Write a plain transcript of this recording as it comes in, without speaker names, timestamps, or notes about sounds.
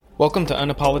Welcome to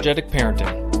Unapologetic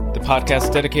Parenting, the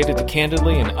podcast dedicated to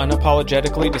candidly and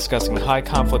unapologetically discussing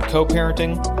high-conflict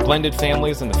co-parenting, blended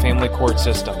families, and the family court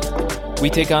system.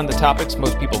 We take on the topics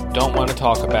most people don't want to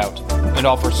talk about and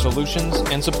offer solutions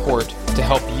and support to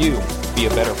help you be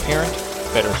a better parent,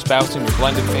 better spouse in your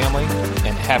blended family,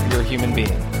 and happier human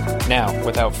being. Now,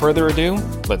 without further ado,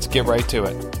 let's get right to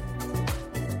it.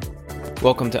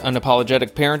 Welcome to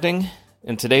Unapologetic Parenting.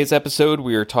 In today's episode,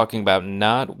 we are talking about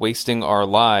not wasting our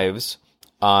lives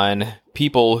on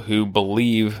people who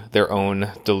believe their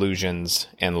own delusions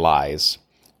and lies.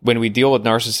 When we deal with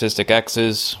narcissistic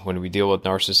exes, when we deal with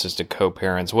narcissistic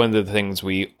co-parents, one of the things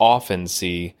we often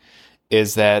see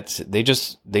is that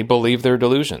they believe their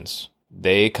delusions.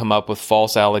 They come up with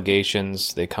false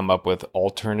allegations. They come up with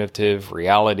alternative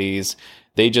realities.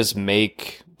 They just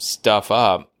make stuff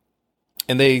up,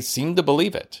 and they seem to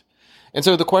believe it. And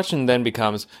so the question then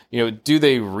becomes, do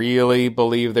they really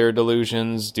believe their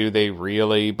delusions? Do they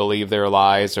really believe their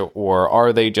lies? Or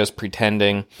are they just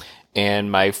pretending?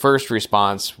 And my first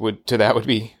response would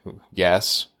be,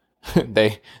 yes.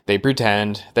 They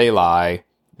pretend, they lie,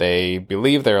 they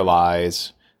believe their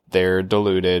lies, they're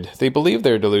deluded, they believe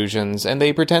their delusions, and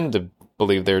they pretend to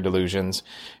believe their delusions.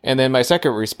 And then my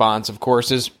second response, of course,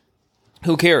 is,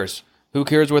 who cares? Who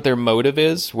cares what their motive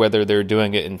is, whether they're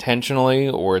doing it intentionally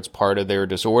or it's part of their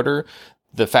disorder?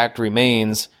 The fact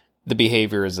remains, the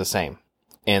behavior is the same.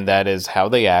 And that is how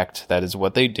they act. That is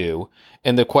what they do.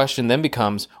 And the question then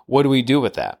becomes, what do we do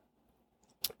with that?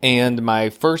 And my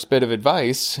first bit of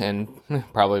advice, and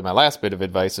probably my last bit of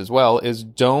advice as well, is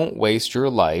don't waste your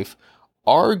life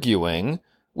arguing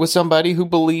with somebody who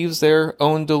believes their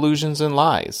own delusions and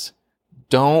lies.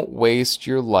 Don't waste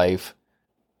your life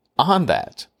on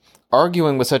that.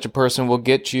 Arguing with such a person will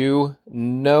get you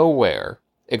nowhere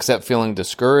except feeling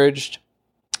discouraged,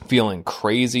 feeling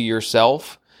crazy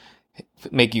yourself,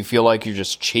 make you feel like you're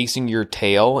just chasing your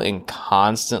tail and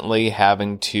constantly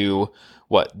having to,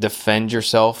 defend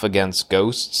yourself against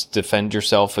ghosts, defend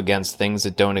yourself against things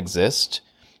that don't exist.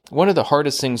 One of the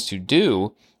hardest things to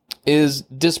do is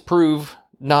disprove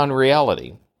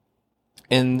non-reality.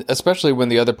 And especially when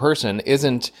the other person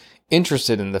isn't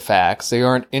interested in the facts, they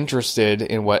aren't interested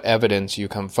in what evidence you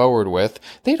come forward with.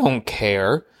 They don't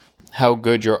care how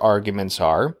good your arguments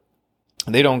are.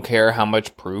 They don't care how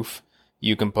much proof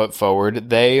you can put forward.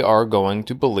 They are going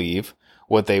to believe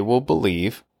what they will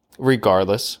believe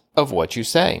regardless of what you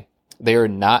say. They are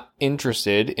not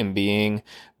interested in being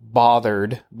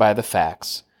bothered by the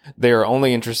facts. They are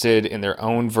only interested in their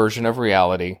own version of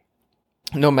reality,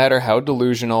 no matter how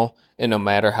delusional and no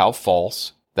matter how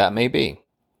false that may be.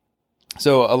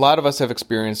 So a lot of us have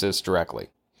experienced this directly.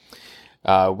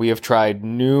 We have tried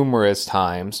numerous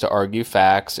times to argue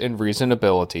facts and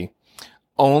reasonability,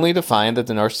 only to find that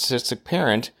the narcissistic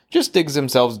parent just digs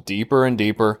themselves deeper and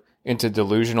deeper into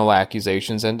delusional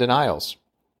accusations and denials.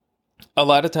 A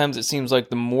lot of times it seems like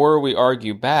the more we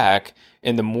argue back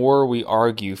and the more we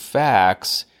argue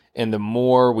facts and the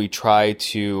more we try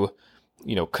to,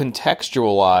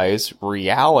 contextualize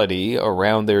reality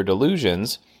around their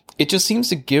delusions, it just seems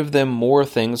to give them more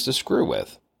things to screw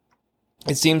with.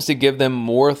 It seems to give them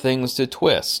more things to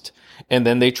twist. And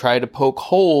then they try to poke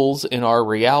holes in our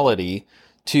reality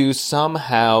to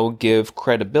somehow give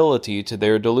credibility to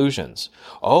their delusions.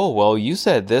 Oh, well, you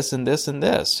said this and this and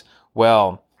this.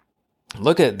 Well,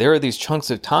 there are these chunks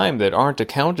of time that aren't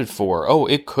accounted for. Oh,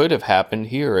 it could have happened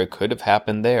here. It could have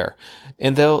happened there.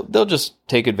 And they'll just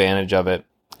take advantage of it.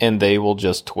 And they will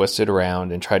just twist it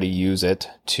around and try to use it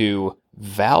to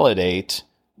validate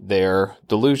their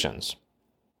delusions.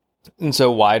 And so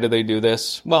why do they do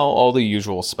this? Well, all the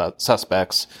usual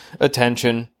suspects: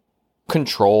 attention,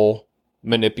 control,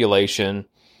 manipulation,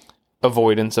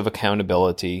 avoidance of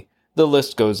accountability. The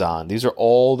list goes on. These are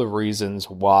all the reasons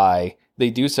why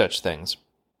they do such things.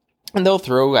 And they'll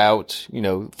throw out,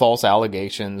 false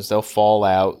allegations. They'll throw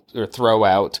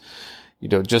out,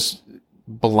 just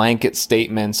blanket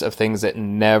statements of things that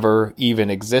never even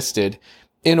existed,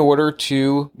 in order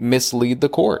to mislead the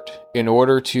court, in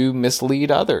order to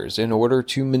mislead others, in order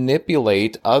to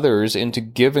manipulate others into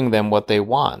giving them what they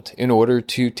want, in order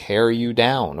to tear you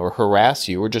down or harass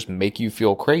you or just make you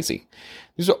feel crazy.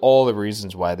 These are all the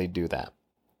reasons why they do that.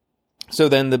 So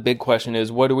then the big question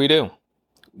is, what do we do?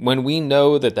 When we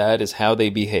know that that is how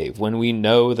they behave, when we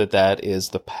know that that is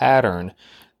the pattern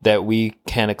that we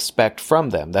can expect from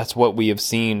them, that's what we have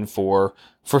seen for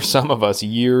some of us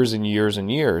years and years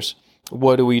and years.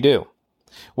 What do?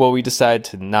 Well, we decide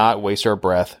to not waste our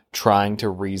breath trying to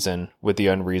reason with the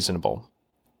unreasonable.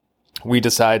 We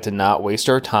decide to not waste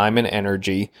our time and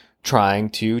energy trying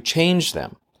to change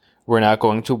them. We're not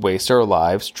going to waste our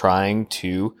lives trying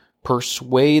to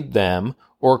persuade them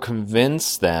or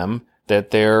convince them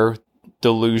that their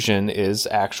delusion is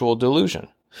actual delusion?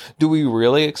 Do we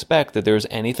really expect that there's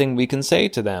anything we can say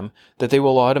to them that they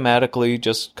will automatically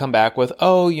just come back with,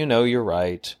 oh, you're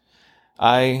right.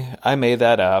 I made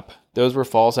that up. Those were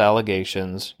false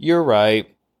allegations. You're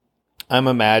right. I'm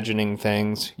imagining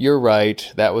things. You're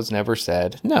right. That was never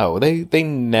said. No, they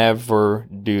never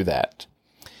do that.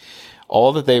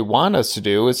 All that they want us to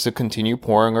do is to continue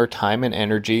pouring our time and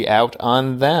energy out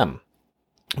on them,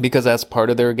 because that's part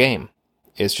of their game.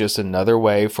 It's just another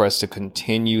way for us to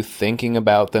continue thinking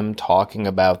about them, talking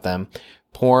about them,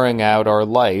 pouring out our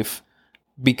life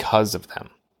because of them.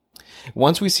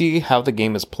 Once we see how the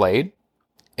game is played,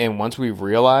 and once we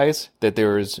realize that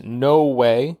there is no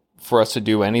way for us to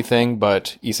do anything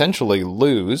but essentially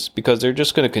lose, because they're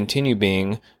just going to continue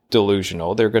being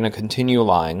delusional, they're going to continue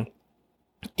lying,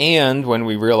 and when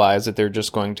we realize that they're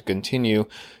just going to continue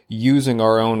using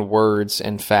our own words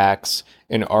and facts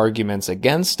and arguments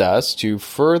against us to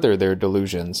further their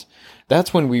delusions,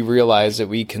 that's when we realize that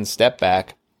we can step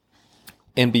back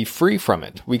and be free from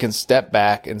it. We can step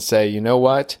back and say, you know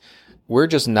what? We're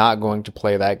just not going to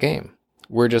play that game.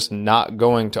 We're just not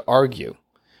going to argue.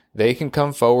 They can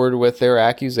come forward with their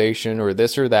accusation or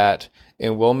this or that,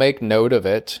 and we'll make note of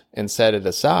it and set it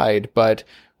aside, but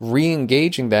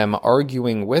re-engaging them,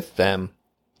 arguing with them,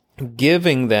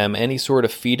 giving them any sort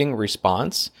of feeding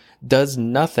response does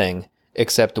nothing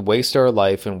except waste our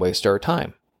life and waste our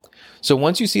time. So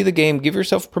once you see the game, give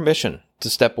yourself permission to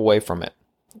step away from it.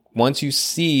 Once you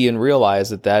see and realize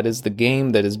that that is the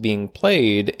game that is being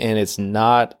played and it's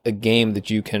not a game that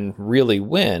you can really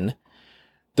win,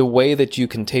 the way that you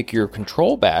can take your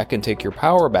control back and take your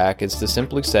power back is to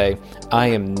simply say, I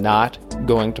am not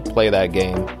going to play that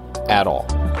game at all.